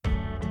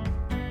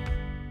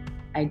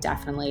I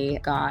definitely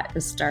got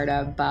the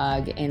startup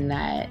bug in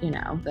that,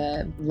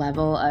 the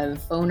level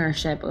of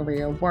ownership over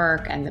your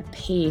work and the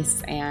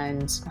pace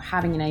and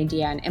having an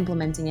idea and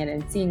implementing it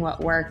and seeing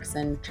what works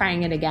and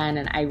trying it again.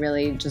 And I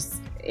really just,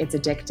 it's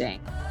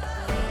addicting.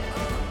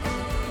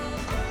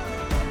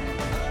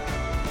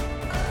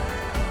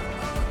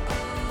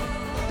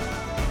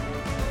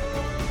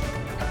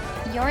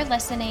 You're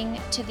listening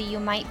to the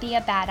You Might Be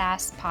a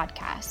Badass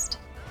podcast.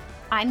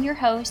 I'm your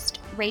host,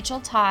 Rachel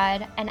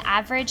Todd, an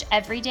average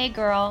everyday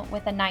girl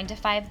with a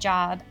 9-to-5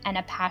 job and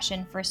a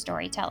passion for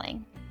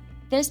storytelling.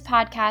 This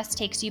podcast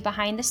takes you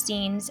behind the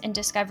scenes in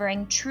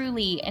discovering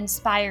truly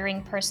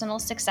inspiring personal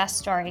success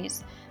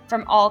stories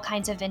from all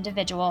kinds of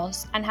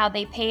individuals and how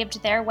they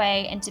paved their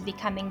way into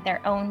becoming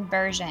their own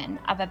version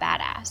of a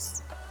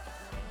badass.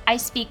 I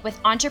speak with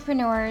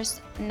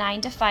entrepreneurs,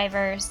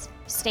 9-to-5ers,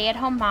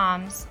 stay-at-home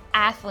moms,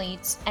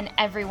 athletes, and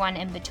everyone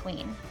in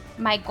between.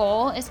 My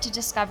goal is to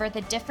discover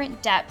the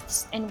different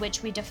depths in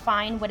which we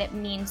define what it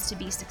means to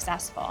be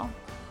successful.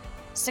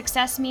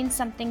 Success means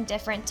something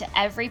different to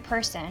every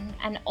person,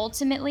 and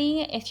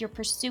ultimately, if you're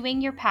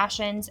pursuing your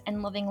passions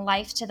and living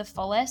life to the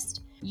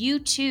fullest, you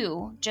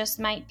too just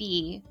might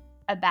be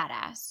a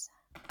badass.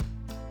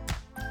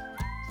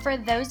 For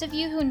those of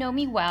you who know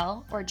me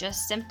well, or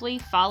just simply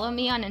follow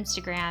me on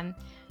Instagram,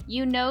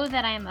 you know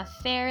that I am a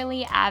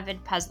fairly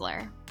avid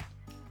puzzler.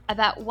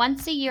 About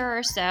once a year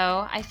or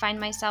so, I find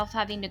myself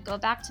having to go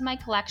back to my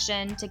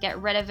collection to get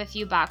rid of a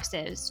few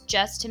boxes,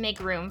 just to make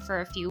room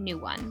for a few new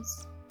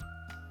ones.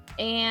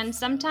 And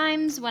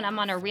sometimes when I'm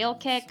on a real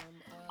kick,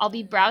 I'll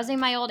be browsing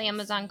my old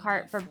Amazon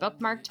cart for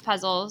bookmarked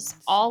puzzles,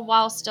 all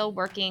while still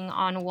working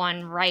on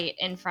one right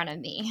in front of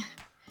me.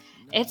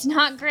 It's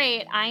not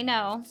great, I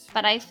know,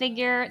 but I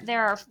figure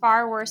there are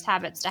far worse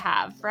habits to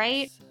have,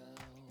 right?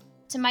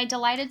 To my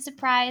delighted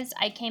surprise,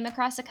 I came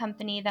across a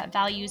company that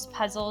values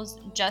puzzles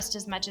just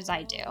as much as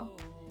I do,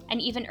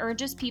 and even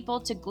urges people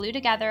to glue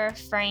together,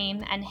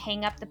 frame, and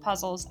hang up the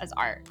puzzles as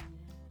art,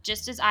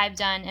 just as I've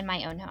done in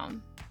my own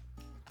home.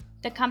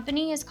 The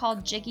company is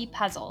called Jiggy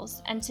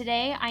Puzzles, and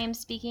today I am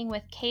speaking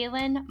with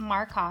Kaylin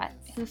Marcotte,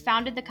 who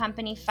founded the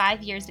company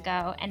 5 years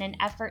ago in an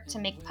effort to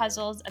make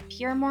puzzles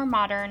appear more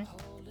modern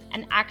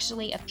and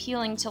actually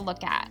appealing to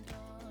look at,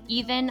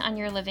 even on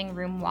your living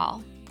room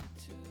wall.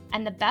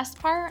 And the best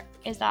part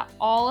is that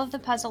all of the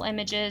puzzle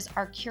images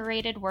are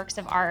curated works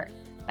of art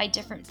by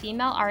different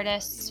female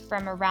artists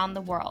from around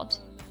the world.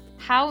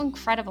 How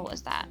incredible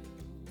is that?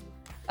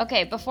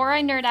 Okay, before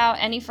I nerd out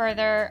any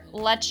further,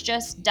 let's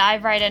just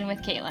dive right in with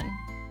Kaylin.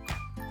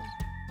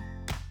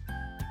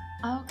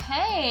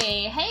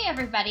 Okay, hey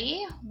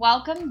everybody.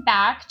 Welcome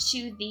back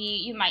to the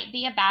You Might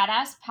Be a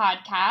Badass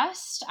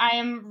podcast. I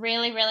am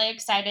really, really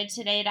excited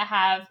today to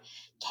have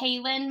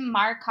Kaylin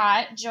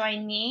Marcotte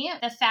join me,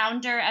 the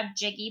founder of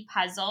Jiggy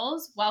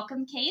Puzzles.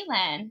 Welcome,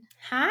 Kaylin.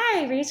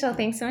 Hi, Rachel.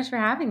 Thanks so much for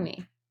having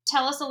me.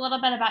 Tell us a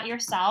little bit about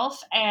yourself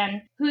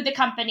and who the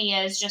company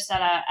is, just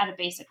at a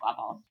basic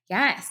level.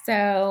 Yeah,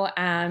 so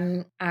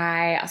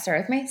I'll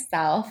start with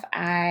myself.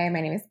 My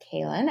name is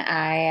Kaylin.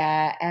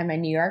 I am a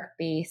New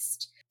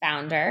York-based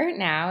founder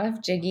now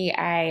of Jiggy.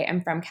 I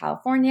am from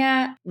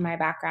California. My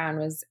background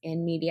was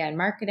in media and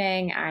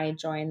marketing. I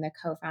joined the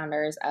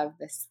co-founders of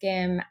The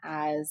Skimm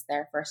as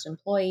their first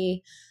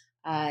employee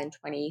in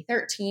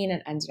 2013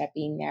 and ended up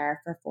being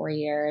there for 4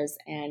 years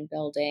and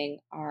building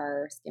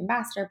our Skimm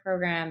Ambassador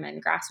program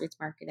and grassroots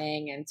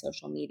marketing and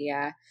social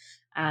media.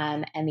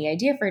 And the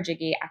idea for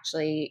Jiggy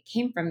actually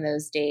came from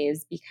those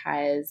days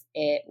because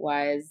it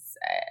was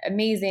an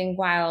amazing,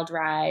 wild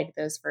ride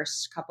those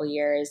first couple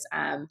years.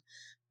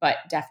 But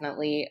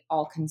definitely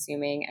all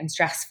consuming and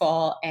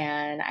stressful.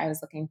 And I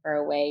was looking for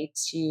a way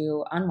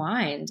to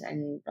unwind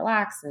and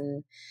relax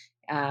and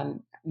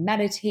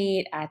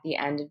meditate at the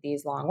end of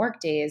these long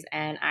work days.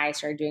 And I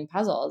started doing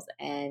puzzles,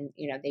 and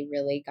they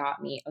really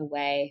got me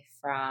away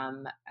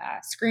from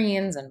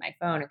screens and my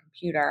phone and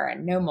computer,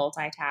 and no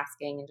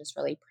multitasking, and just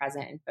really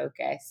present and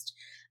focused.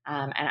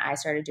 And I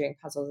started doing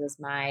puzzles as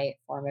my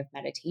form of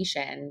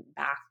meditation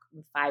back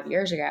 5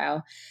 years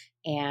ago,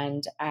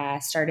 and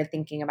started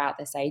thinking about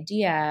this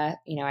idea.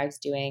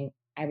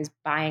 I was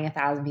buying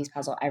 1,000-piece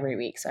puzzle every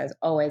week. So I was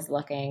always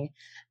looking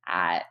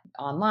at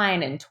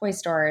online and toy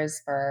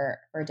stores for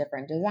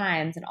different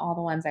designs. And all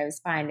the ones I was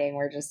finding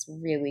were just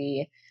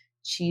really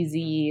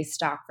cheesy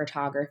stock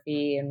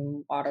photography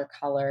and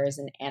watercolors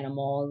and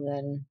animals.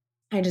 And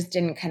I just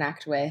didn't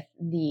connect with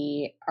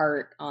the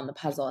art on the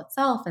puzzle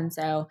itself. And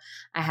so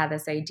I had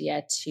this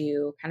idea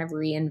to kind of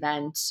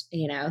reinvent,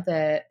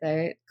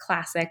 the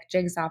classic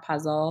jigsaw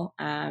puzzle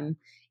in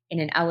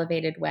an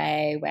elevated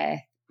way with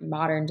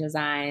modern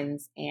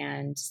designs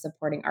and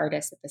supporting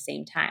artists at the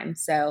same time.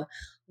 So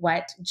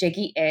what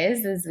Jiggy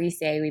is we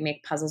say we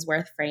make puzzles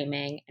worth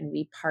framing, and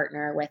we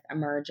partner with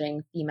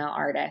emerging female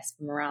artists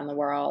from around the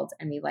world,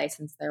 and we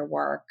license their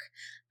work,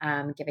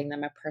 giving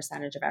them a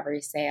percentage of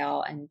every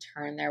sale, and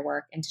turn their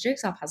work into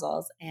jigsaw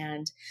puzzles.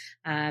 And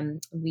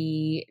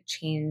we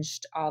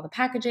changed all the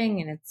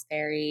packaging, and it's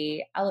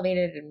very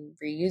elevated and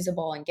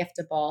reusable and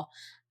giftable.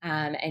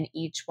 And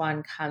each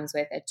one comes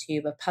with a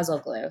tube of puzzle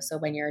glue. So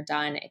when you're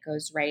done, it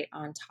goes right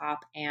on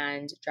top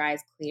and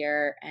dries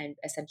clear and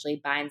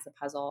essentially binds the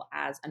puzzle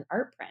as an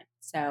art print.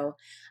 So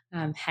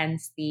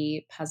hence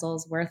the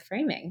puzzles worth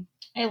framing.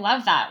 I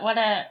love that. What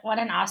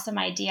an awesome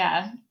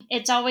idea.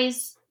 It's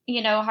always,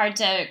 hard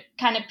to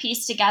kind of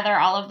piece together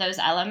all of those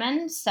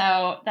elements.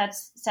 So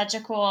that's such a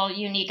cool,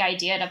 unique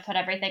idea to put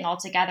everything all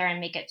together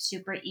and make it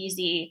super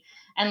easy.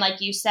 And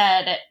like you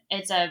said,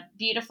 it's a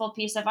beautiful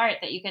piece of art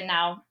that you can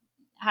now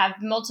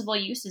have multiple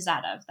uses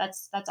out of.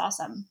 That's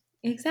awesome.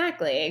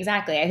 Exactly.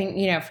 I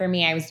think, for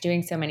me, I was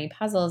doing so many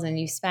puzzles and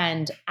you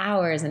spend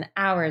hours and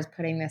hours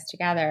putting this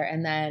together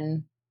and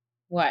then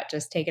what,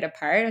 just take it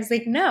apart? I was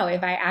like, no,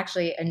 if I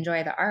actually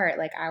enjoy the art,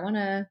 like I want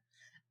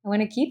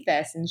to keep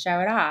this and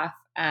show it off.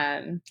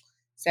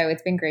 So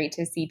it's been great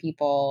to see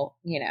people,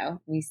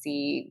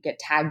 get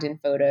tagged in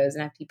photos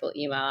and have people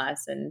email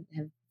us and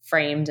have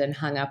framed and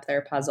hung up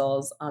their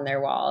puzzles on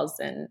their walls.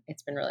 And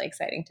it's been really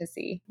exciting to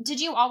see.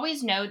 Did you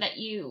always know that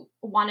you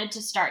wanted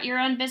to start your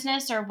own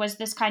business, or was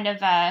this kind of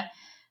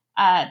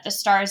the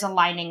stars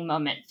aligning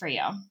moment for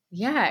you?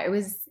 Yeah, it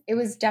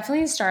was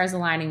definitely a stars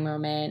aligning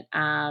moment.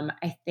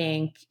 I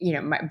think,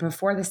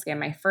 before the scam,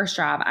 my first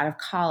job out of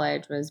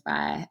college was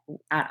at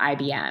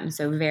IBM.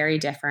 So very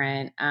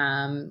different,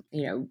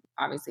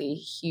 obviously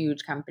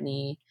huge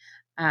company.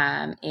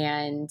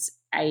 And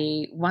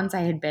once I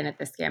had been at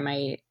the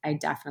scam, I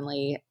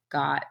definitely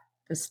got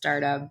the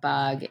startup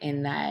bug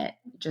in that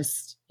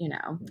just,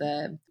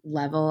 the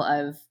level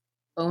of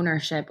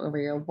ownership over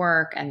your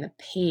work and the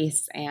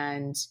pace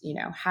and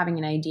having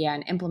an idea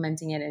and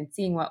implementing it and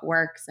seeing what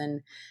works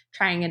and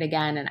trying it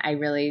again. And I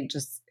really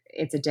just,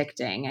 it's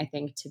addicting, I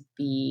think, to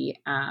be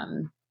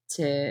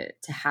to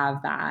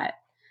have that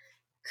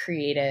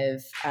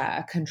creative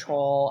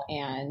control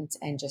and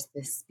just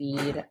the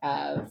speed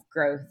of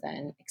growth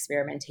and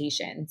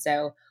experimentation.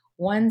 So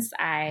once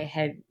I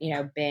had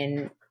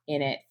been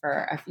in it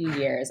for a few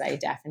years, I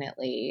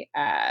definitely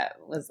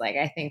was like,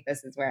 I think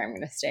this is where I'm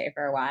going to stay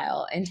for a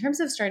while. In terms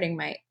of starting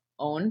my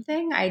own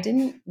thing, I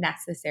didn't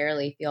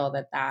necessarily feel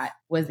that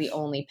was the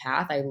only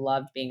path. I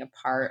loved being a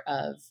part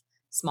of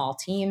small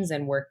teams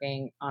and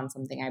working on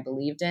something I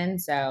believed in.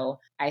 So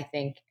I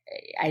think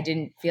I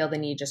didn't feel the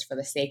need just for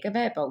the sake of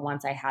it. But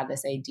once I had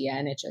this idea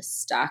and it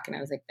just stuck and I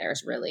was like,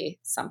 there's really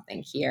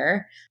something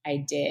here.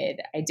 I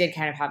did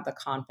kind of have the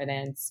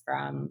confidence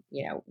from,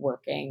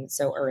 working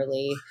so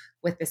early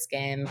with the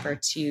Skim for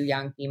two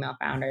young female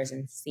founders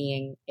and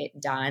seeing it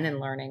done and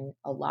learning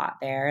a lot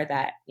there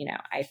that,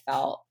 I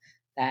felt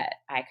that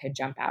I could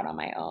jump out on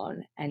my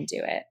own and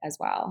do it as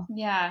well.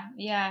 Yeah,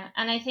 yeah.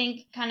 And I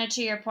think kind of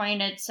to your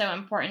point, it's so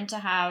important to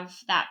have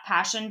that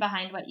passion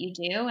behind what you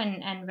do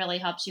and really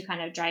helps you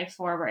kind of drive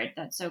forward.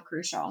 That's so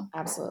crucial.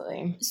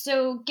 Absolutely.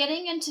 So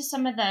getting into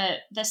some of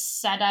the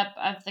setup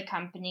of the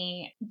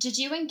company, did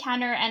you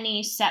encounter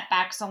any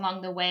setbacks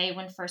along the way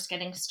when first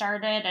getting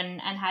started and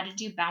how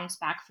did you bounce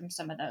back from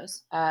some of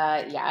those?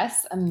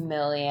 Yes, a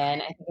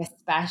million. I think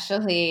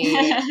especially,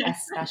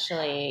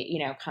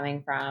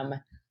 coming from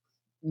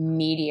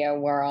media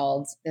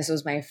world, this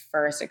was my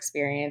first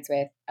experience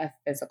with a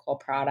physical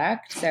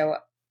product. So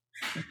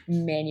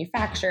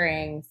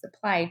manufacturing,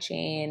 supply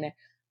chain,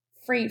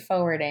 freight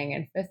forwarding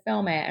and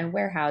fulfillment and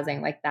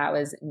warehousing, like that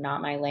was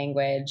not my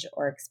language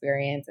or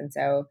experience. And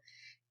so,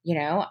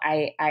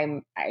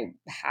 I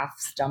half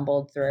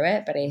stumbled through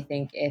it, but I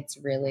think it's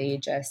really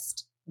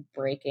just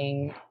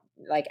breaking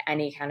like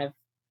any kind of,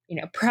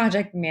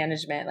 project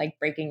management, like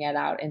breaking it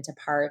out into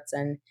parts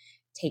and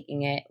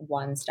taking it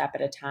one step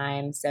at a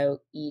time. So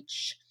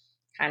each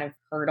kind of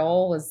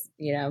hurdle was,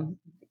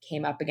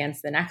 came up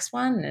against the next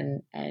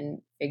one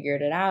and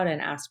figured it out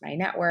and asked my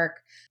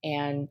network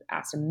and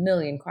asked a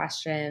million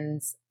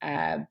questions.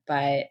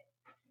 But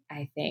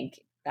I think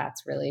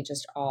that's really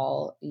just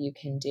all you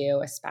can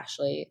do,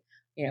 especially,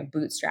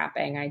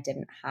 bootstrapping. I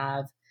didn't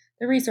have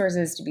the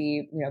resources to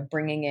be,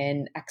 bringing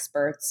in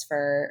experts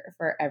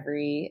for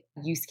every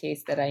use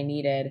case that I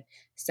needed.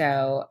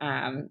 So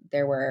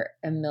there were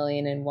a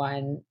million and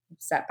one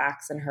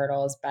setbacks and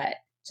hurdles, but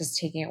just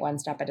taking it one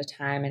step at a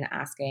time and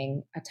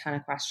asking a ton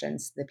of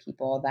questions to the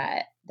people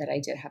that I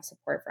did have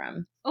support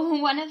from.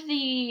 One of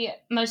the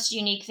most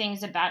unique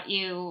things about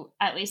you,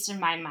 at least in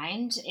my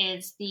mind,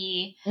 is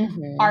the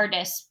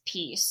artist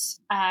piece.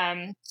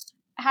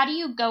 How do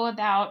you go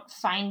about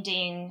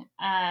finding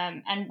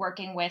and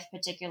working with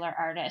particular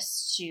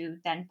artists to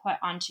then put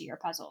onto your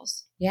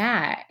puzzles?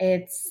 Yeah,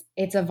 it's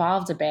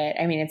evolved a bit.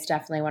 I mean, it's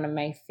definitely one of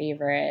my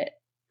favorite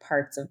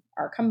parts of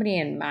our company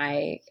and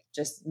my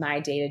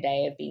day to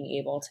day of being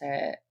able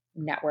to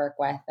network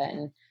with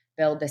and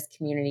build this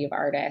community of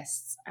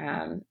artists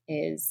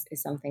is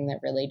something that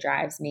really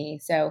drives me.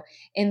 So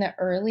in the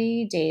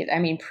early days, I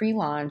mean,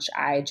 pre-launch,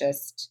 I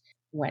just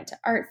went to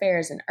art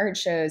fairs and art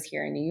shows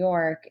here in New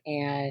York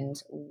and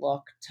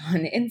looked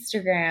on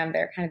Instagram.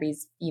 There are kind of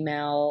these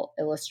female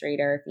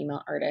illustrator,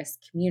 female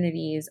artist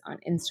communities on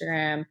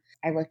Instagram.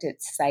 I looked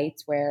at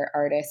sites where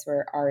artists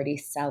were already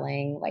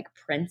selling like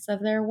prints of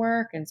their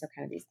work. And so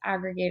kind of these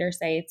aggregator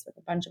sites with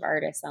a bunch of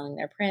artists selling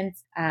their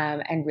prints,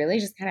 and really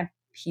just kind of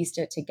pieced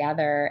it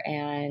together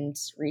and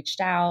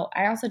reached out.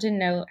 I also didn't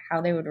know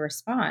how they would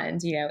respond,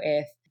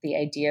 if the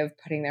idea of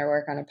putting their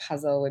work on a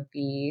puzzle would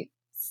be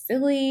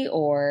silly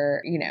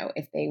or,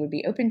 if they would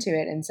be open to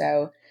it. And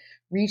so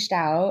reached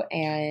out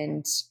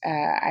and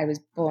I was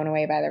blown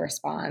away by the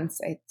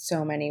response.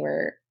 So many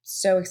were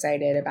so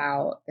excited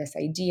about this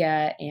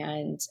idea.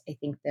 And I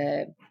think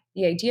the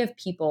idea of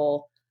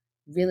people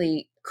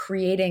really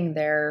creating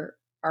their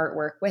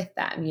artwork with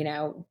them,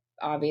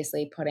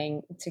 obviously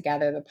putting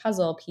together the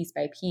puzzle piece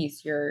by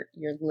piece, you're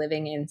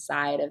living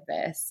inside of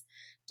this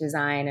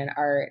design and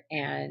art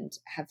and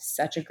have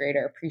such a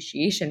greater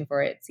appreciation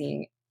for it,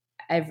 seeing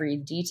every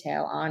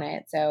detail on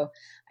it. So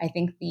I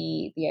think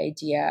the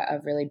idea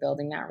of really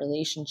building that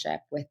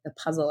relationship with the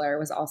puzzler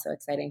was also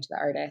exciting to the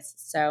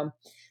artists. So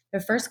the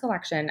first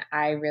collection,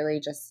 I really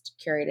just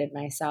curated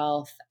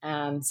myself.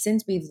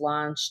 Since we've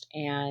launched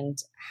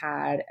and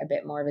had a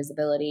bit more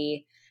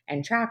visibility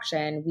and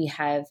traction, we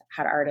have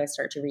had artists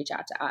start to reach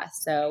out to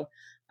us. So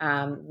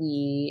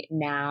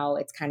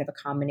it's kind of a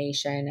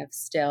combination of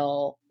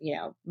still,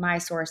 my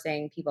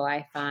sourcing, people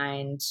I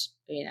find,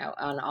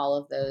 on all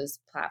of those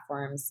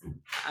platforms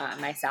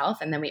myself.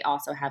 And then we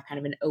also have kind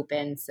of an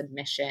open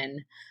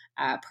submission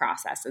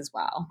process as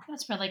well.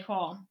 That's really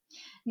cool.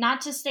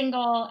 Not to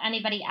single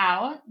anybody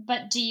out,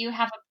 but do you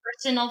have a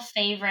personal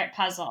favorite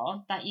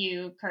puzzle that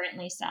you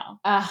currently sell?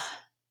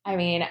 I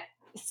mean,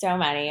 so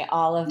many,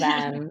 all of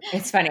them.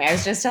 It's funny. I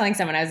was just telling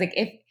someone, I was like,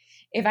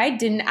 if I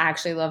didn't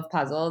actually love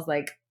puzzles,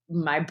 like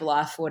my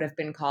bluff would have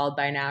been called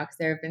by now, because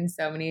there have been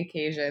so many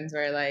occasions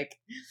where like,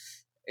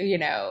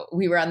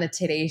 we were on the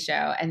Today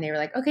Show and they were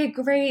like, okay,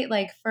 great.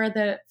 Like for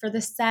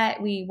the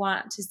set, we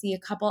want to see a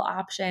couple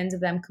options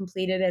of them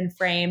completed and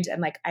framed. And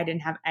like, I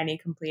didn't have any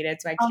completed.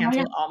 So I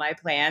canceled all my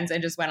plans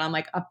and just went on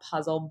like a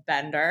puzzle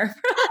bender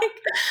for like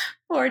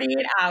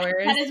 48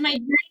 hours. That is my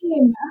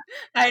dream.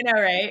 I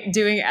know, right?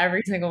 Doing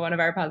every single one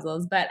of our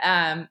puzzles. But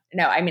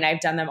no, I mean,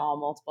 I've done them all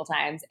multiple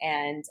times.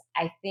 And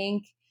I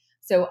think,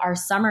 so our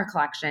summer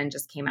collection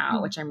just came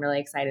out, which I'm really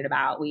excited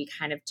about. We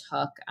kind of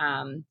took,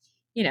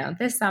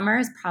 this summer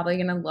is probably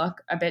going to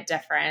look a bit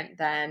different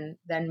than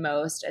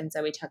most. And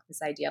so we took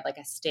this idea of like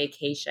a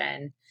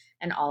staycation,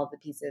 and all of the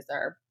pieces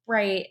are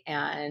bright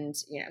and,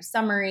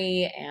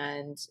 summery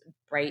and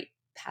bright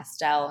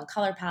pastel and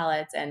color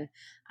palettes. And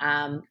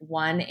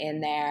one in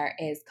there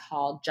is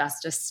called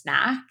Just a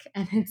Snack.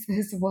 And it's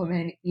this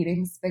woman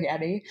eating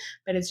spaghetti,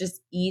 but it's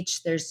just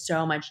there's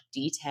so much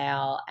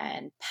detail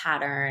and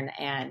pattern,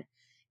 and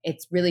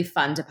it's really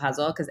fun to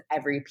puzzle because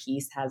every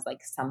piece has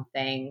like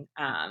something,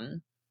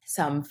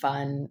 some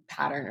fun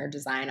pattern or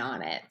design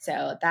on it.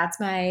 So that's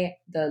the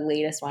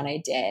latest one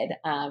I did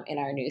in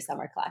our new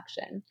summer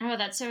collection. Oh,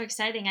 that's so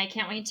exciting. I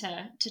can't wait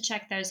to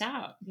check those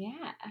out.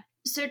 Yeah.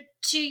 So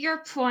to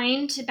your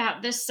point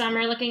about this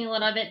summer looking a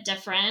little bit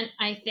different,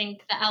 I think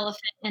the elephant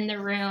in the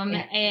room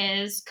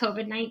is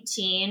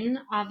COVID-19,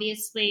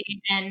 obviously,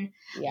 an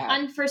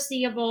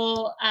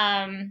unforeseeable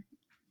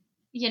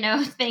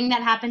thing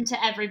that happened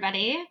to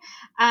everybody.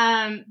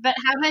 But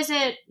how has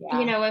it,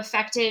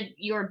 affected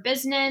your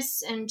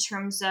business in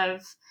terms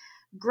of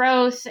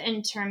growth,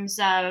 in terms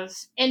of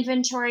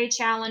inventory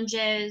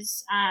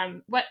challenges?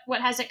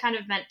 What has it kind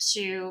of meant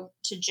to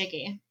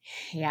Jiggy?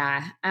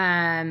 Yeah,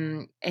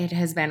 it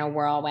has been a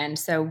whirlwind.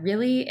 So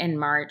really in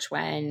March,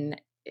 when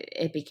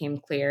it became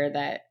clear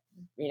that,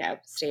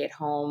 stay at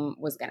home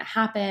was going to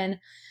happen,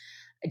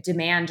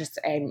 demand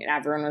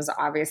everyone was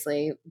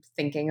obviously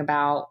thinking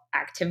about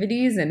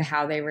activities and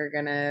how they were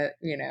going to,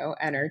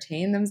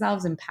 entertain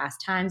themselves and pass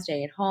time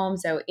staying at home.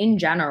 So in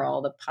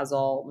general, the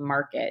puzzle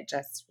market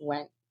just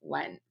went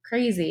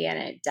crazy, and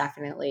it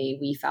definitely,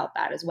 we felt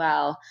that as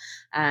well.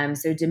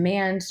 So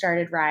demand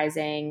started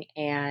rising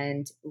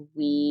and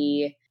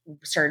we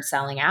started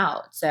selling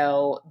out.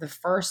 So the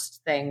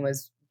first thing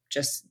was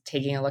just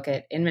taking a look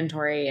at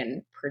inventory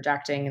and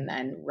projecting and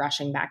then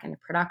rushing back into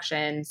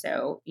production.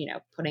 So,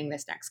 putting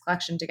this next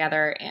collection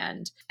together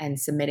and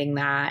submitting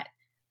that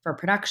for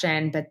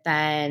production. But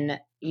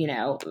then,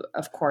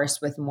 of course,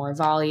 with more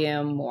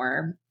volume,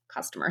 more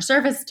customer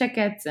service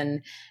tickets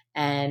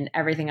and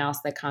everything else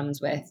that comes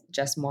with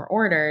just more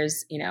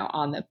orders,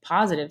 on the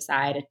positive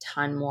side, a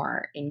ton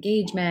more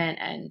engagement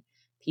and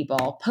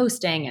people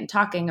posting and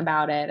talking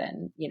about it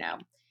and,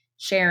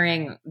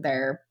 sharing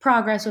their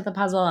progress with the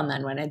puzzle, and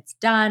then when it's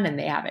done and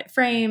they have it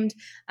framed.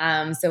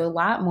 So a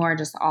lot more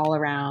just all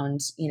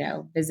around,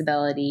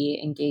 visibility,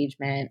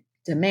 engagement,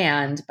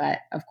 demand. But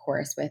of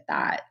course, with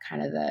that,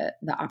 kind of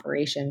the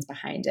operations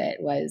behind it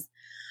was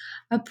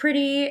a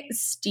pretty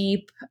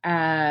steep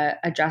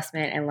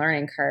adjustment and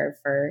learning curve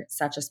for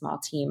such a small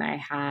team. I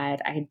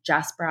had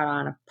just brought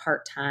on a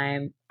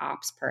part-time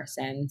ops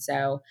person,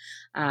 so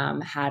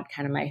had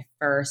kind of my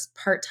first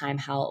part-time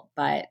help,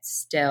 but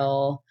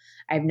still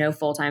I have no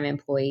full-time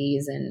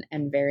employees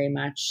and very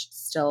much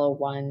still a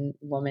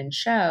one-woman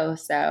show.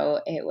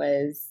 So it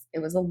was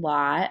a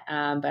lot,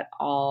 but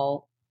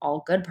all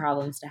good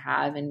problems to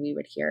have. And we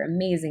would hear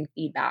amazing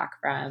feedback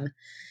from,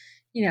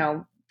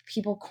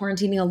 people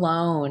quarantining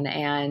alone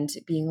and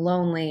being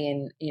lonely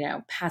and,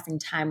 passing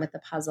time with the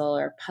puzzle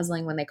or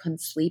puzzling when they couldn't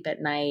sleep at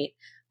night.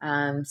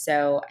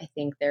 So I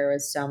think there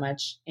was so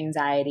much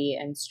anxiety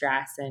and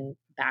stress, and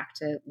back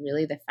to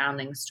really the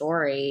founding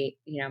story,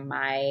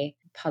 my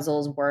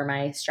puzzles were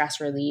my stress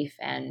relief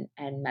and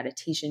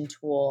meditation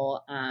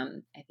tool.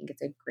 I think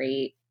it's a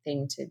great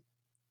thing to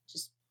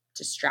just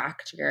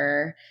distract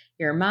your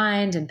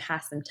mind and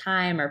pass some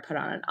time, or put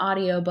on an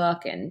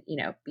audiobook and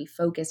be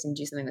focused and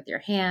do something with your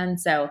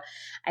hands. So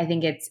I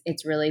think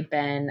it's really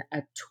been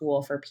a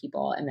tool for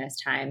people in this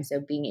time.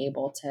 So being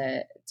able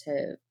to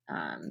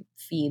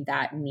feed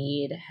that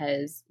need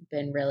has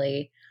been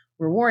really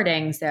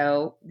rewarding.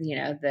 So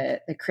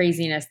the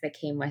craziness that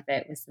came with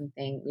it was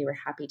something we were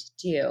happy to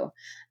do.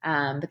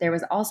 But there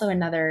was also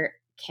another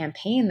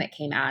campaign that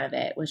came out of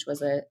it, which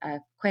was a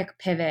quick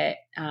pivot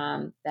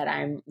that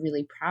I'm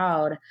really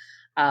proud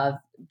of,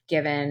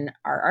 given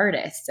our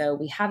artists. So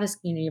we have this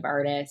community of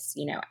artists,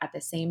 at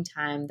the same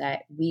time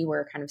that we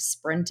were kind of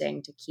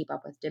sprinting to keep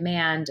up with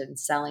demand and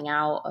selling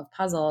out of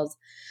puzzles,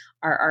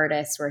 our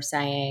artists were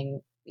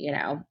saying,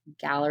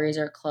 galleries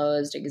are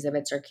closed,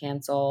 exhibits are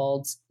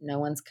canceled, no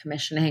one's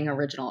commissioning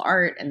original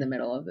art in the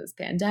middle of this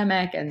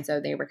pandemic. And so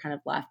they were kind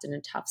of left in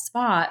a tough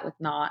spot with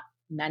not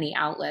many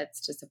outlets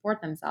to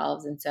support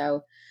themselves. And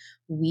so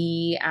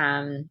we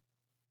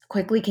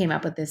quickly came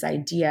up with this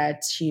idea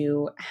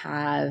to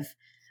have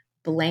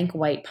blank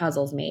white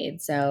puzzles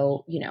made.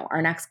 So,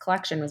 our next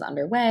collection was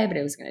underway, but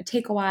it was going to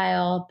take a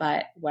while.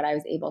 But what I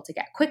was able to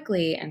get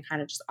quickly and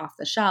kind of just off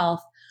the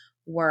shelf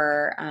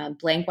were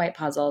blank white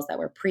puzzles that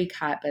were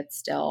pre-cut, but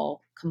still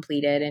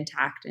completed,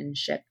 intact, and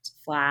shipped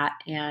flat.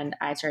 And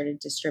I started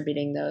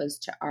distributing those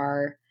to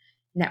our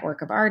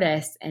network of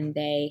artists, and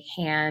they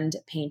hand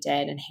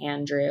painted and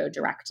hand drew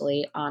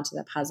directly onto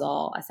the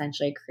puzzle,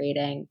 essentially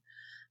creating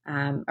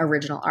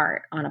original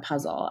art on a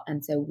puzzle.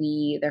 And so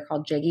they're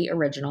called Jiggy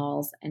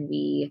Originals, and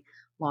we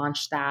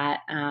launched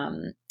that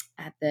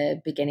at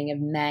the beginning of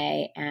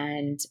May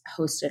and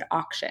hosted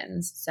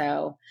auctions.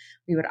 So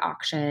we would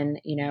auction,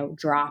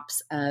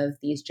 drops of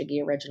these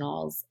Jiggy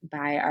Originals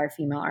by our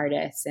female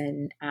artists,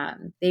 and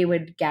they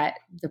would get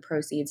the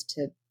proceeds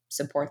to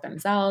support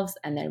themselves,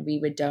 and then we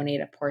would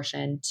donate a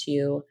portion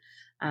to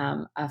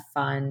a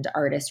fund,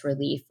 Artist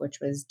Relief, which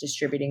was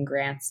distributing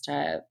grants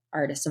to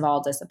artists of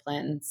all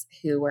disciplines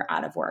who were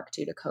out of work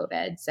due to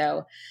COVID.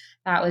 So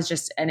that was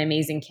just an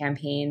amazing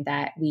campaign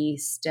that we're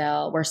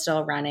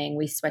still running.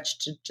 We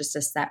switched to just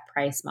a set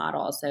price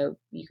model, so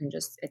you can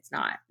it's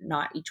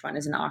not each one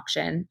is an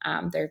auction.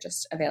 They're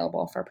just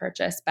available for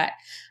purchase. But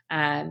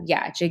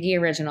Jiggy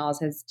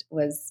Originals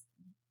was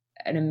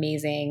an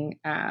amazing,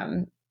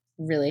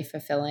 really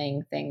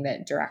fulfilling thing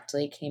that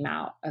directly came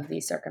out of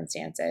these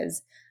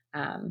circumstances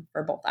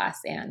for both us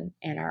and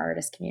our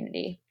artist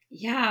community.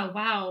 Yeah,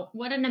 wow.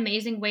 What an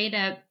amazing way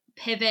to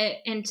pivot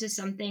into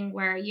something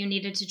where you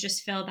needed to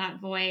just fill that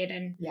void.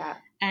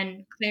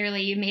 And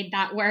clearly you made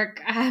that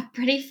work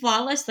pretty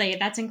flawlessly.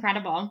 That's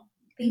incredible.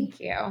 Thank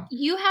you.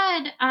 You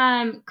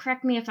had,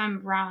 correct me if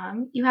I'm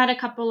wrong, you had a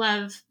couple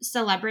of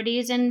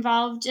celebrities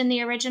involved in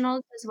the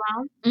originals as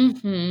well?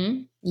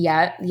 Mm-hmm.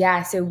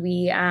 Yeah. So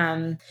we,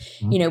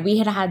 we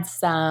had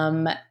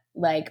some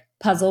like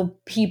puzzle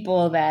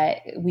people that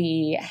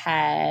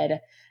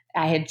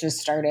I had just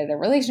started a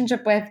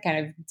relationship with,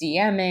 kind of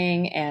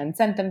DMing, and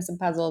sent them some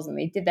puzzles, and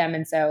they did them.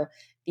 And so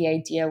the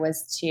idea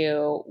was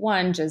to,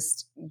 one,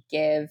 just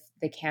give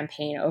the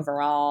campaign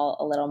overall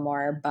a little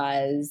more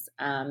buzz,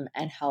 and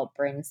help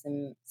bring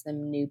some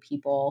new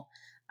people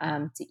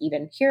to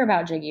even hear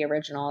about Jiggy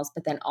Originals,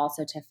 but then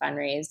also to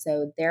fundraise.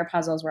 So their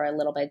puzzles were a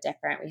little bit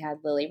different. We had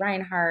Lily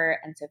Reinhart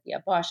and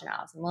Sophia Bush and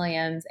Allison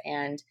Williams,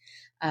 and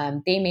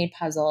they made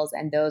puzzles,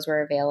 and those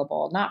were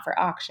available not for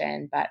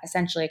auction, but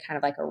essentially kind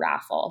of like a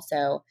raffle.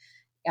 So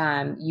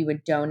you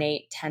would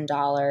donate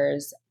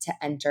 $10 to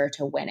enter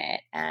to win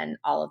it, and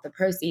all of the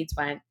proceeds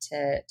went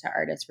to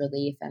Artist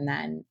Relief, and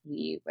then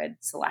we would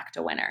select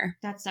a winner.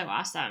 That's so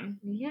awesome.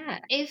 Yeah.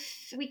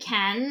 If we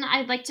can,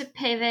 I'd like to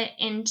pivot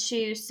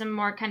into some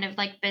more kind of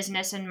like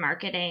business and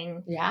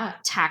marketing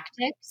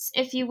tactics,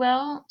 if you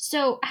will.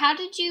 So how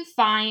did you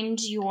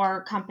find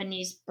your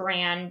company's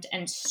brand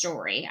and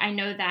story? I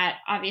know that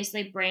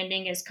obviously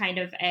branding is kind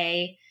of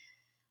a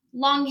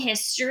long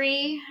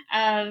history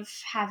of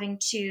having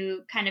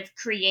to kind of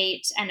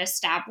create and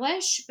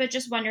establish, but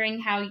just wondering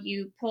how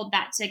you pulled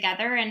that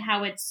together and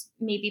how it's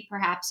maybe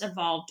perhaps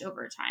evolved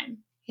over time.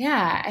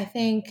 Yeah, I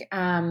think,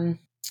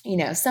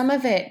 some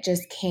of it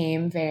just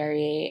came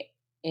very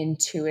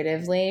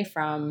intuitively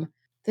from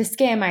the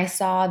Skimm. I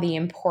saw the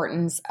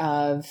importance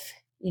of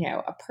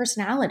a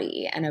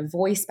personality and a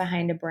voice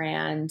behind a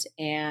brand,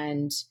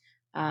 and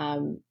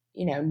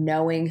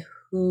knowing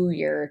who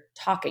you're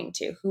talking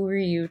to, who are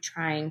you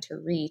trying to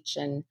reach,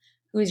 and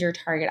who's your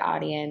target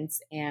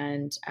audience,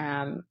 and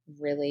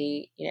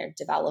really,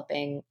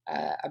 developing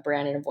a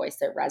brand and a voice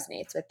that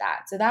resonates with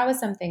that. So that was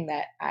something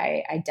that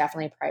I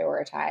definitely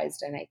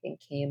prioritized, and I think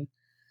came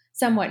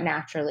somewhat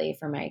naturally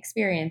from my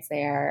experience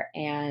there.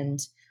 And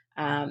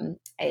then,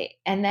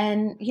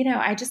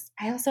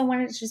 I also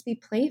wanted to just be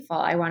playful.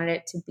 I wanted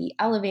it to be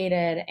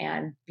elevated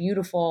and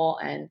beautiful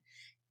and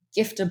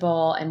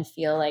giftable and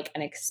feel like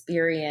an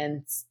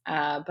experience.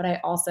 But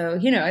I also,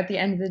 at the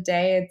end of the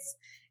day,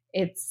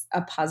 it's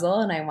a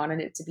puzzle, and I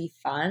wanted it to be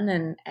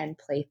fun and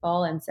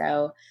playful. And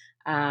so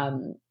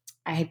I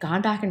had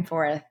gone back and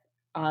forth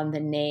on the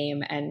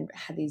name and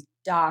had these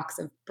docs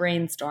of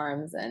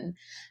brainstorms and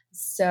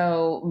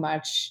so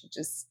much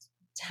just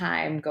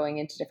time going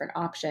into different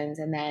options.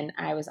 And then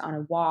I was on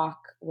a walk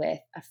with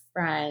a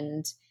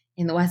friend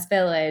in the West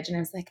Village, and I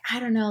was like, I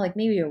don't know, like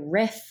maybe a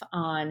riff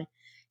on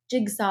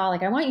Jigsaw.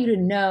 Like, I want you to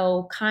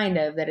know kind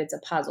of that it's a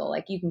puzzle.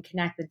 Like, you can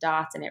connect the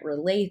dots and it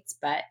relates,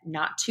 but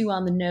not too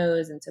on the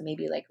nose. And so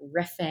maybe like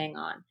riffing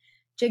on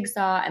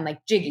Jigsaw, and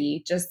like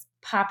Jiggy just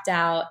popped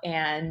out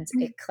and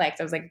it clicked.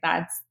 I was like,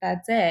 that's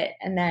it.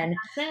 And then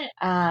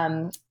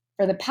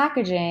for the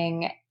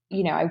packaging,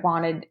 I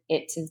wanted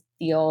it to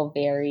feel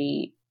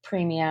very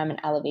premium and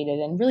elevated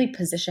and really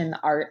position the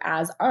art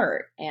as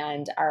art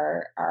and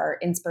our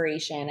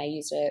inspiration. I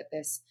used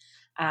this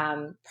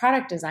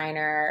product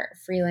designer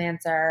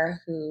freelancer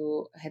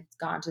who had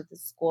gone to the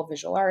School of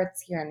Visual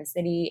Arts here in the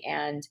city.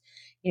 And,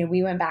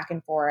 we went back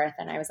and forth,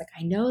 and I was like,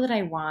 I know that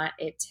I want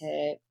it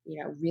to,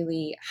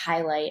 really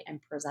highlight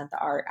and present the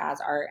art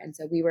as art. And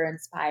so we were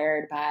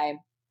inspired by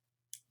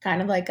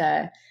kind of like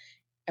a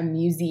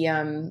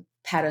museum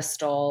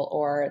pedestal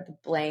or the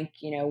blank,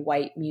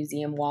 white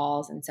museum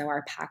walls. And so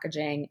our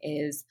packaging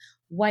is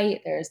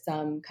white. There's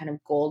some kind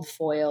of gold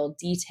foil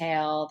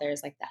detail.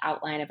 There's like the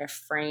outline of a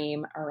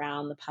frame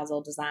around the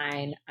puzzle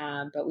design.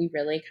 But we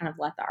really kind of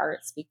let the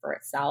art speak for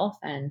itself.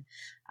 And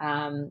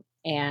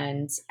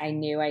I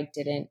knew I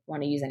didn't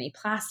want to use any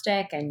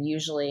plastic. And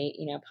usually,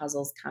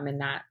 puzzles come in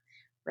that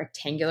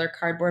rectangular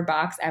cardboard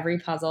box. Every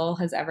puzzle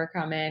has ever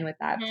come in with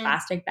that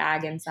plastic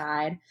bag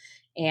inside.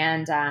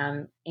 And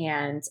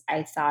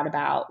I thought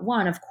about,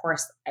 one, of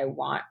course, I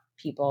want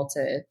people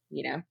to,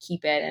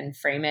 keep it and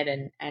frame it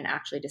and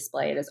actually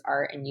display it as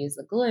art and use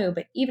the glue.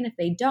 But even if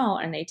they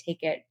don't and they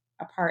take it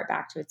apart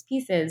back to its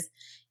pieces,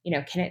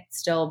 can it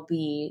still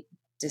be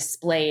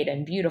displayed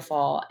and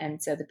beautiful?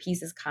 And so the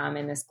pieces come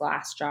in this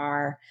glass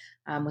jar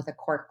with a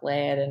cork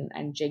lid,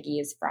 and Jiggy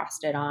is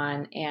frosted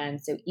on.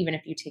 And so even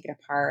if you take it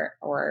apart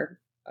or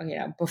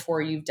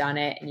before you've done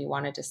it and you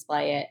want to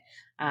display it,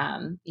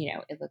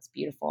 it looks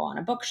beautiful on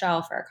a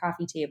bookshelf or a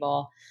coffee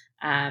table.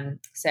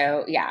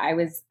 So yeah,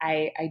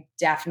 I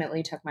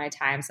definitely took my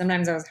time.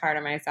 Sometimes I was hard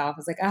on myself. I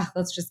was like, oh,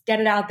 let's just get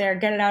it out there,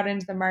 get it out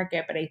into the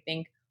market. But I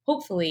think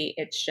hopefully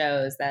it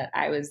shows that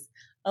I was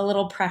a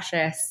little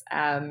precious,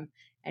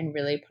 and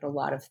really put a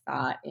lot of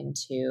thought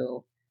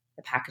into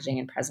the packaging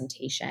and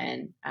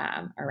presentation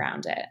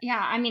around it. Yeah,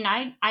 I mean,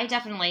 I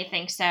definitely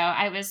think so.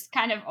 I was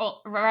kind of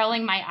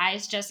rolling my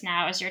eyes just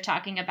now as you're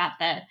talking about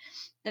the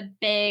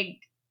big,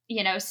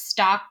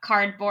 stock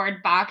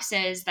cardboard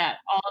boxes that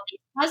all of these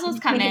puzzles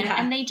come in,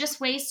 and they just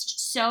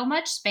waste so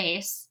much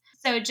space.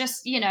 So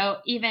just,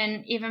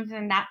 even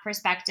from that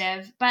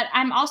perspective. But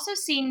I'm also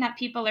seeing that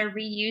people are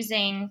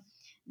reusing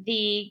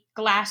the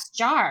glass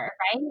jar,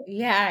 right?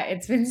 Yeah,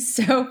 it's been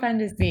so fun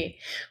to see.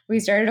 We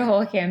started a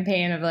whole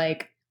campaign of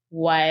like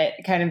what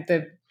kind of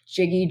the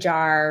Jiggy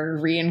jar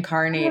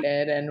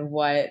reincarnated and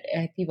what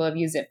people have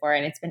used it for.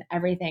 And it's been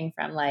everything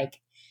from like,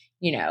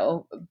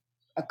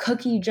 a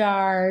cookie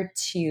jar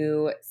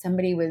to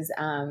somebody was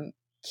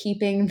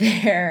keeping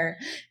their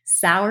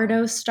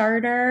sourdough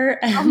starter.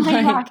 And Oh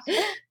my like gosh.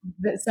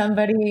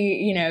 somebody,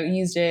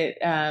 used it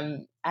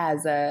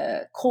as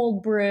a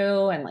cold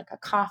brew and like a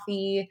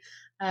coffee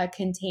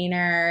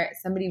container.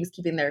 Somebody was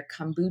keeping their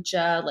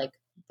kombucha, like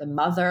the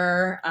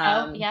mother,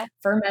 Yeah.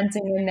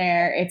 fermenting in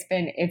there. It's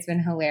been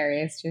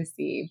hilarious to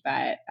see.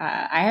 But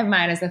I have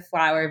mine as a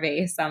flower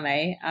vase on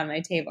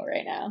my table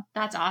right now.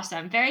 That's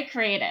awesome. Very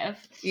creative.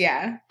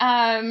 Yeah.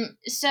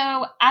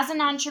 So as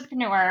an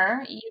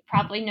entrepreneur, you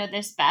probably know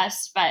this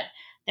best, but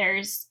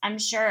there's, I'm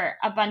sure,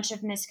 a bunch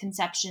of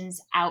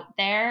misconceptions out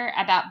there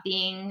about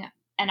being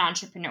an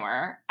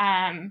entrepreneur.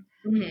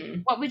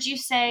 What would you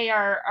say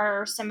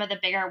are some of the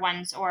bigger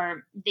ones,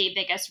 or the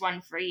biggest one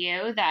for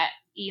you that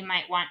you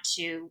might want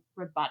to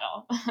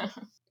rebuttal?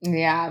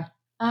 Yeah.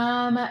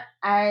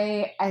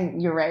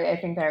 You're right. I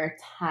think there are a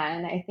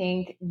ton. I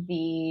think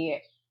the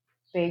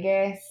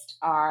biggest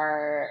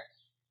are,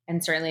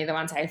 and certainly the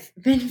ones I've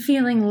been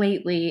feeling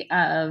lately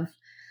of,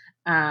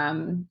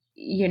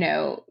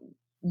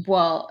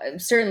 well,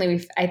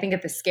 certainly I think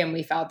at the Skim,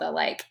 we felt that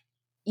like,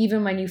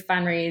 even when you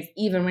fundraise,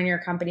 even when your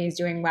company is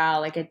doing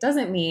well, like it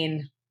doesn't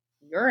mean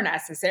you're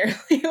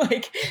necessarily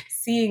like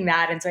seeing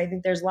that. And so I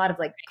think there's a lot of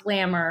like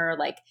glamour,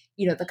 like,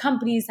 the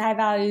company's high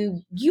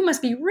value, you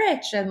must be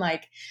rich. And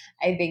like,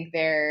 I think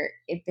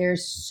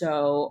there's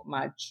so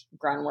much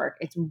grunt work.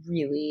 It's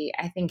really,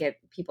 I think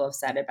people have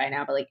said it by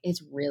now, but like,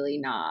 it's really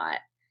not,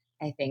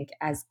 I think,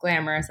 as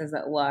glamorous as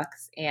it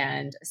looks.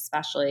 And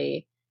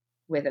especially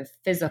with a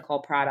physical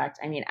product.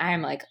 I mean,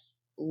 I'm like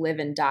live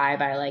and die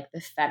by like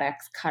the FedEx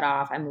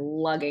cutoff. I'm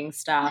lugging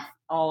stuff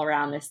all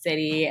around the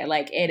city.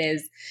 Like it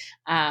is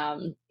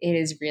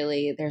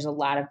really, there's a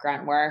lot of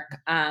grunt work.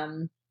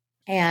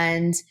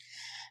 And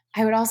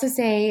I would also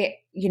say,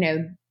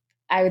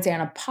 I would say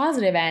on a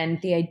positive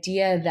end, the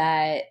idea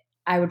that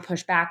I would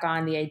push back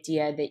on the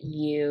idea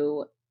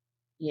that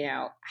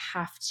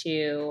have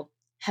to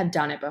have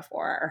done it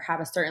before or have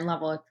a certain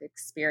level of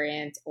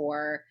experience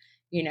or,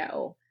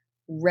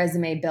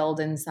 resume build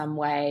in some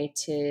way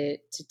to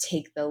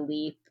take the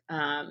leap.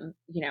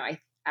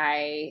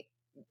 I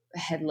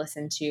had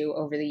listened to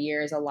over the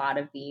years a lot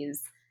of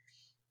these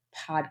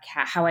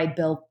podcast, how I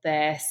built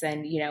this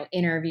and,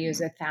 interviews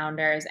with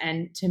founders.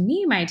 And to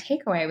me, my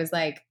takeaway was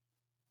like,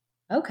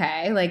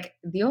 okay, like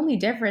the only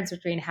difference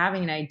between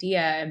having an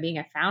idea and being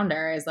a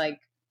founder is like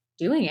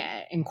doing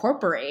it,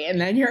 incorporate, and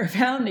then you're a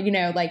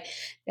founder, like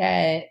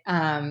that,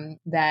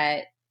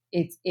 that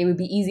it would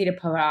be easy to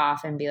put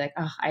off and be like,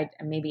 oh,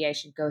 maybe I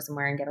should go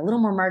somewhere and get a little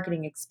more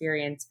marketing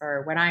experience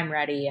for when I'm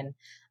ready. And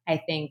I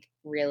think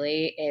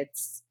really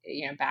it's,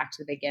 back to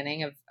the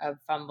beginning of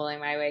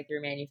fumbling my way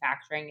through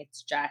manufacturing.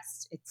 It's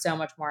so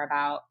much more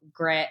about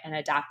grit and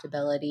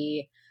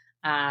adaptability,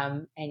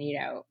 and,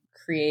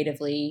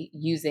 creatively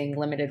using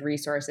limited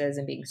resources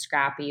and being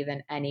scrappy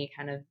than any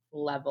kind of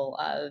level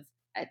of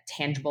a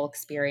tangible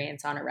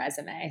experience on a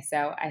resume.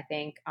 So I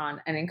think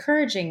on an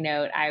encouraging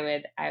note, I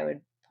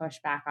would push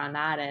back on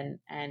that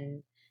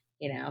and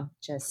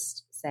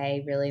just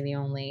say really the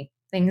only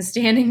thing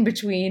standing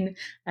between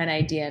an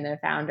idea and a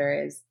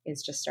founder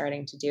is just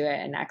starting to do it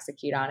and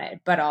execute on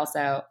it. But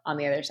also on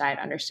the other side,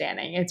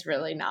 understanding it's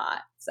really not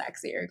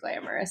sexy or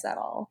glamorous at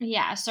all.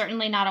 Yeah,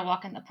 certainly not a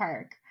walk in the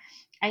park.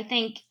 I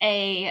think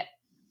a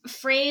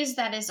phrase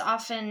that is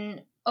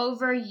often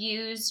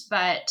overused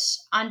but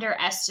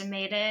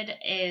underestimated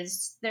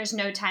is there's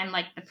no time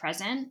like the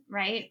present,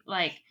 right?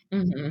 Like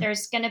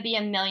there's going to be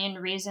a million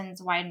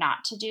reasons why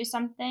not to do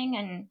something.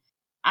 And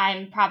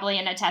I'm probably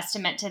in a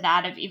testament to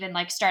that of even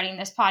like starting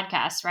this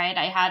podcast, right?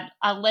 I had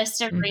a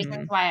list of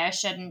reasons why I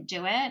shouldn't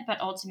do it, but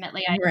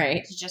ultimately I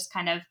had to just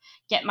kind of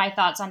get my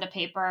thoughts onto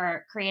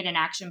paper, create an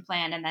action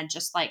plan, and then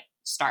just like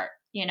start,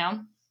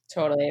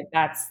 Totally.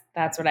 That's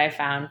what I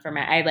found for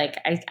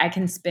I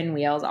can spin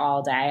wheels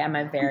all day. I'm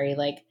a very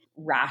like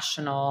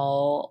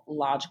rational,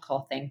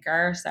 logical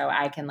thinker. So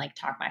I can like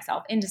talk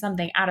myself into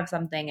something, out of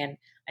something. And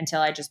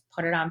until I just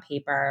put it on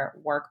paper,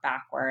 work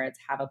backwards,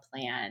 have a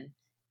plan,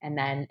 and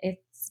then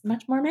it's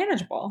much more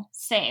manageable.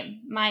 Same.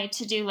 My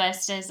to-do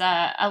list is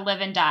a live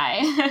and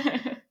die.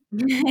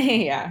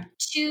 Yeah.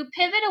 To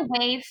pivot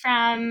away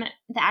from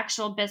the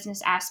actual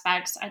business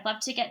aspects, I'd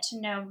love to get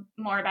to know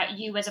more about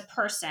you as a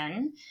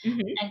person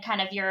and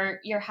kind of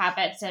your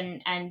habits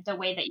and the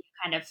way that you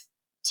kind of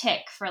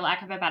tick, for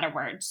lack of a better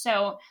word.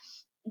 So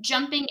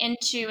jumping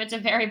into, it's a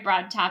very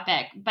broad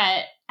topic,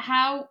 but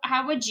how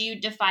would you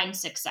define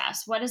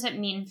success? What does it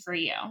mean for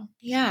you?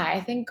 Yeah, I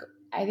think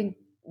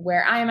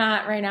where I'm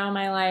at right now in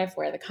my life,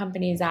 where the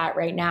company's at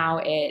right now,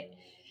 it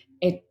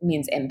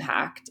means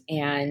impact,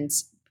 and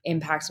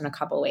impact in a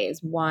couple ways.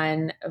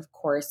 One, of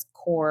course,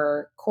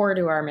 core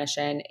to our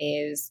mission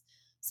is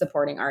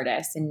supporting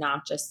artists and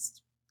not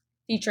just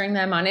featuring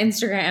them on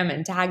Instagram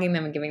and tagging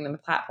them and giving them a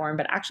platform,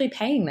 but actually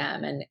paying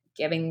them and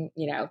giving,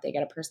 they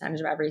get a percentage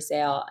of every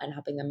sale and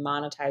helping them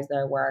monetize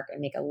their work and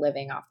make a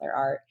living off their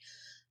art.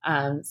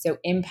 So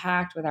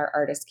impact with our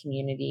artist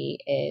community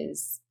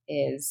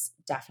is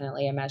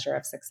definitely a measure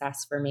of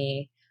success for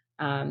me.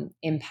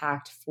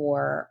 Impact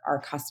for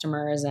our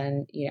customers.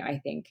 And, I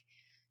think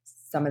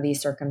some of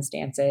these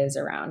circumstances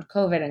around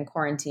COVID and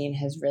quarantine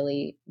has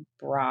really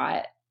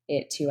brought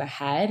it to a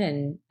head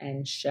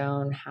and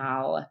shown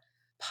how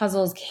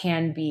puzzles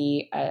can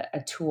be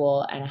a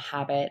tool and a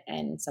habit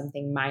and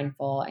something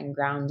mindful and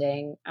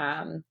grounding.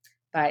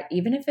 But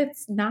even if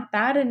it's not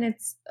that and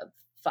it's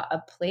a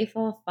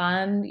playful,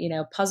 fun,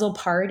 puzzle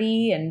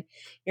party, and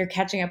you're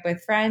catching up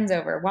with friends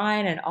over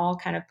wine and all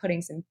kind of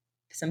putting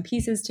some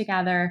pieces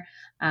together.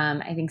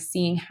 I think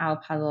seeing how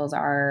puzzles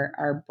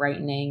are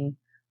brightening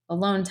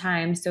alone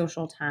time,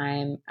 social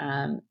time,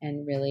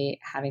 and really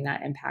having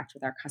that impact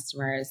with our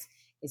customers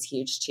is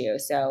huge too.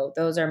 So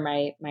those are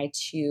my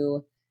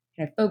two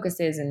kind of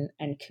focuses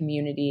and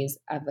communities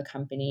of the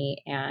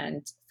company.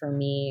 And for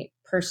me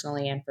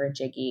personally and for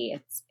Jiggy,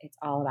 it's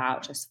all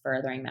about just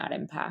furthering that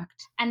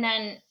impact. And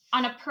then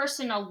on a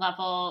personal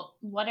level,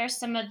 what are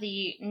some of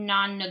the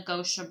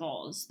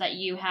non-negotiables that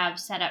you have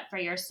set up for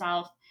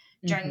yourself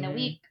during the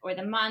week or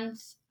the month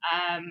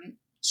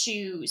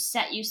to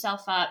set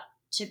yourself up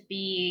to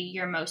be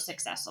your most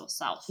successful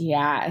self?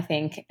 Yeah, I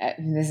think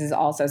this is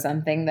also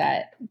something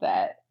that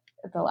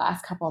the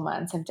last couple of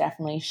months have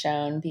definitely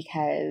shown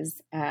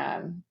because,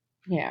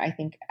 I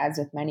think as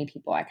with many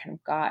people, I kind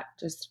of got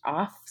just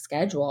off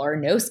schedule or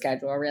no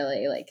schedule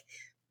really. Like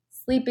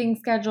sleeping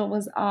schedule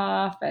was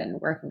off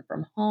and working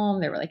from home.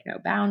 There were like no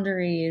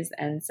boundaries.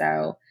 And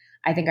so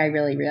I think I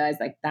really realized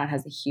like that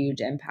has a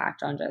huge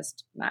impact on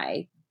just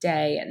my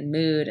day and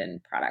mood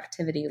and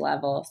productivity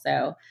level.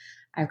 So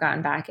I've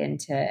gotten back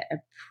into a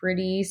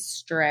pretty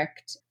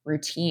strict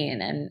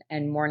routine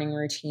and morning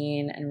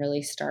routine and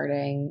really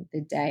starting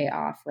the day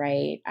off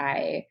right.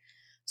 I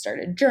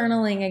started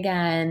journaling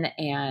again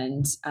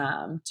and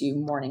do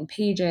morning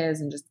pages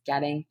and just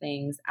getting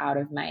things out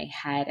of my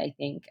head. I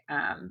think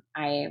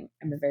I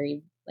am a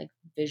very like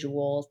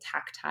visual,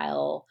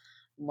 tactile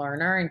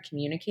learner and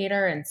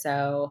communicator. And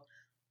so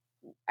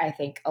I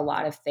think a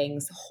lot of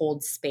things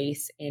hold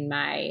space in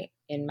my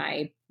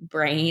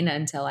brain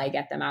until I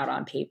get them out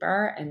on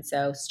paper. And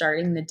so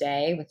starting the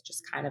day with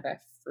just kind of a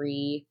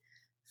free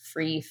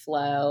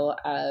flow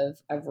of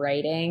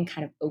writing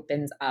kind of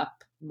opens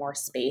up more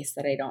space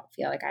that I don't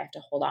feel like I have to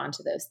hold on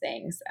to those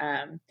things.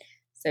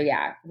 So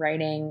yeah,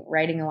 writing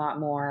a lot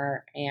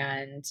more,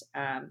 and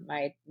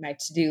my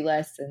to-do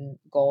lists and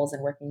goals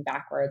and working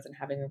backwards and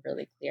having a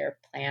really clear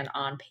plan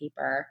on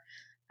paper.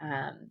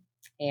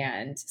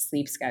 And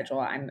sleep schedule.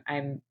 I'm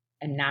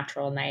a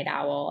natural night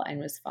owl and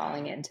was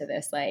falling into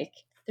this like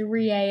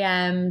 3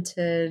 a.m.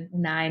 to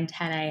 9,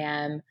 10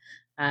 a.m.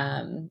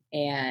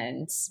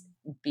 And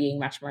being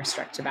much more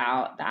strict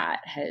about that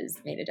has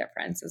made a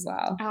difference as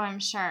well. Oh, I'm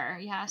sure.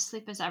 Yeah,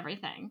 sleep is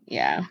everything.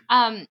 Yeah.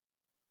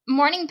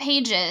 Morning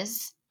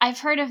pages. I've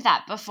heard of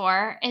that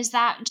before. Is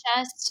that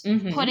just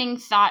putting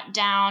thought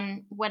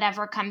down,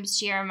 whatever comes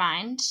to your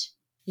mind?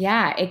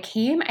 Yeah, I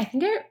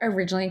think it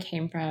originally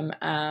came from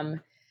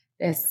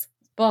this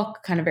book,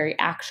 kind of very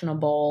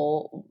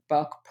actionable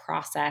book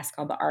process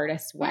called The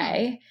Artist's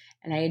Way.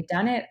 And I had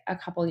done it a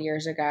couple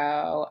years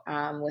ago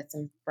with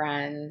some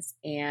friends,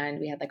 and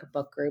we had like a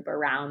book group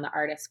around The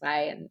Artist's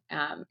Way. And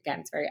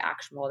again, it's very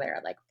actionable. There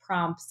are like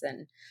prompts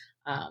and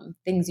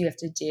things you have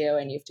to do,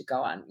 and you have to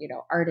go on,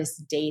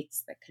 artist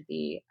dates that could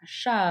be a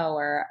show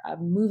or a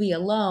movie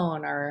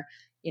alone or,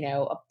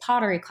 a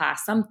pottery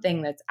class,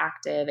 something that's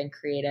active and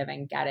creative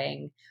and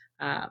getting,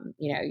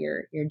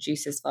 your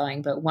juices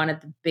flowing. But one of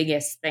the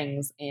biggest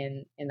things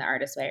in the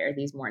Artist's Way are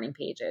these morning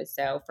pages.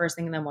 So first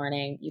thing in the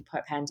morning, you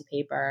put pen to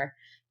paper,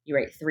 you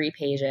write 3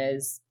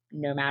 pages,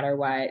 no matter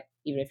what,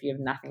 even if you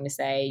have nothing to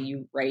say,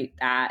 you write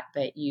that,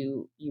 but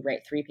you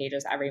write 3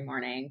 pages every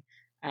morning.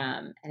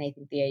 And I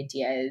think the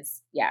idea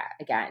is,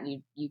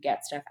 again, you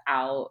get stuff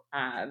out.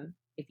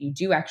 If you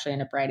do actually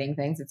end up writing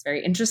things, it's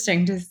very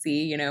interesting to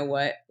see,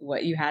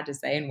 what you had to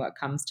say and what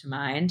comes to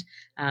mind.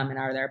 And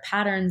are there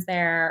patterns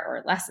there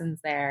or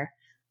lessons there?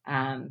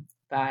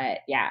 But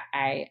yeah,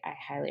 I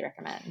highly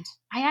recommend.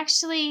 I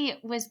actually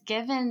was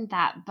given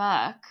that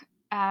book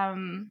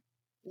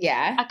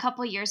a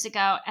couple years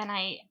ago, and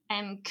I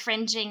am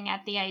cringing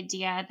at the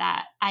idea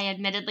that I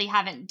admittedly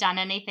haven't done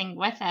anything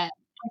with it.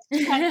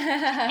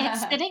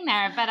 It's sitting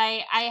there, but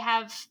I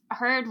have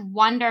heard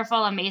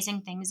wonderful,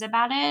 amazing things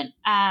about it.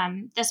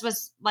 This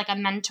was like a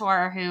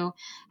mentor who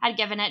had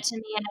given it to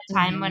me at a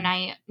time when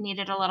I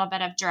needed a little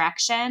bit of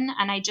direction,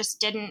 and I just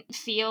didn't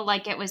feel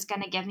like it was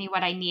going to give me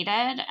what I needed.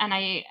 And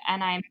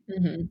I'm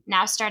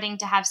now starting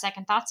to have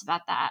second thoughts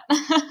about that.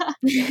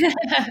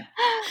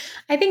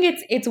 I think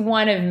it's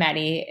one of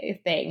many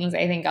things.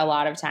 I think a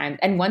lot of times,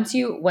 and once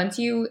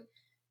you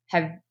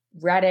have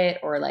read it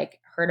or like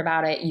heard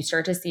about it, you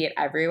start to see it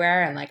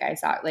everywhere. And like I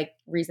saw, like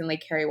recently,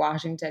 Kerry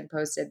Washington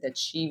posted that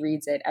she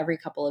reads it every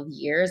couple of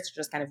years to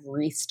just kind of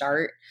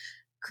restart,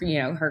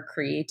 her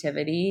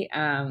creativity.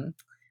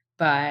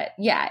 But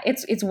yeah,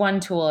 it's one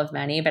tool of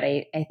many. But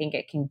I think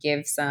it can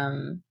give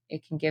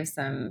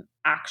some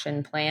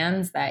action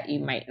plans that you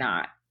might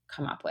not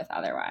come up with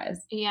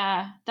otherwise.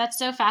 Yeah, that's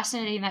so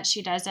fascinating that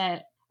she does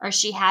it, or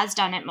she has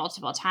done it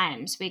multiple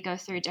times. We go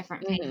through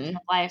different phases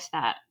of life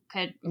that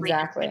could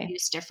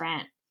reintroduce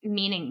different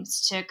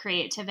meanings to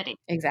creativity.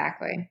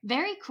 Exactly.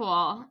 Very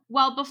cool.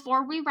 Well,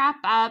 before we wrap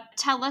up,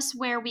 tell us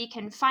where we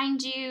can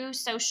find you,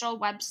 social,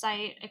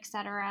 website,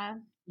 etc.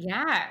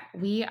 Yeah,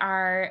 we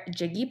are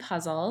Jiggy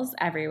Puzzles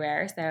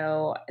everywhere.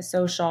 So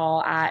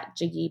social at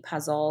Jiggy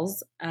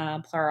Puzzles,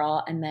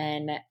 plural, and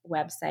then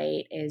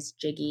website is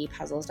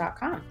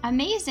jiggypuzzles.com.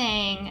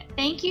 Amazing.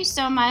 Thank you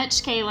so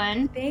much,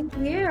 Kaylin. Thank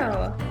you.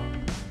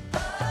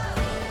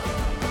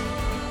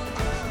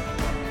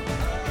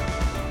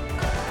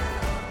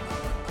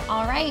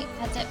 All right,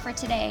 that's it for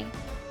today.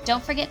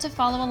 Don't forget to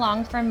follow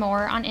along for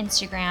more on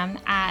Instagram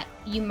at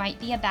You Might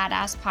Be a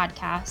Badass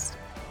Podcast,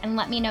 and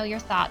let me know your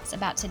thoughts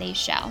about today's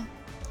show.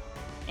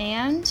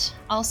 And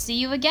I'll see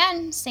you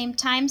again, same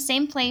time,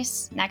 same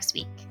place next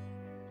week.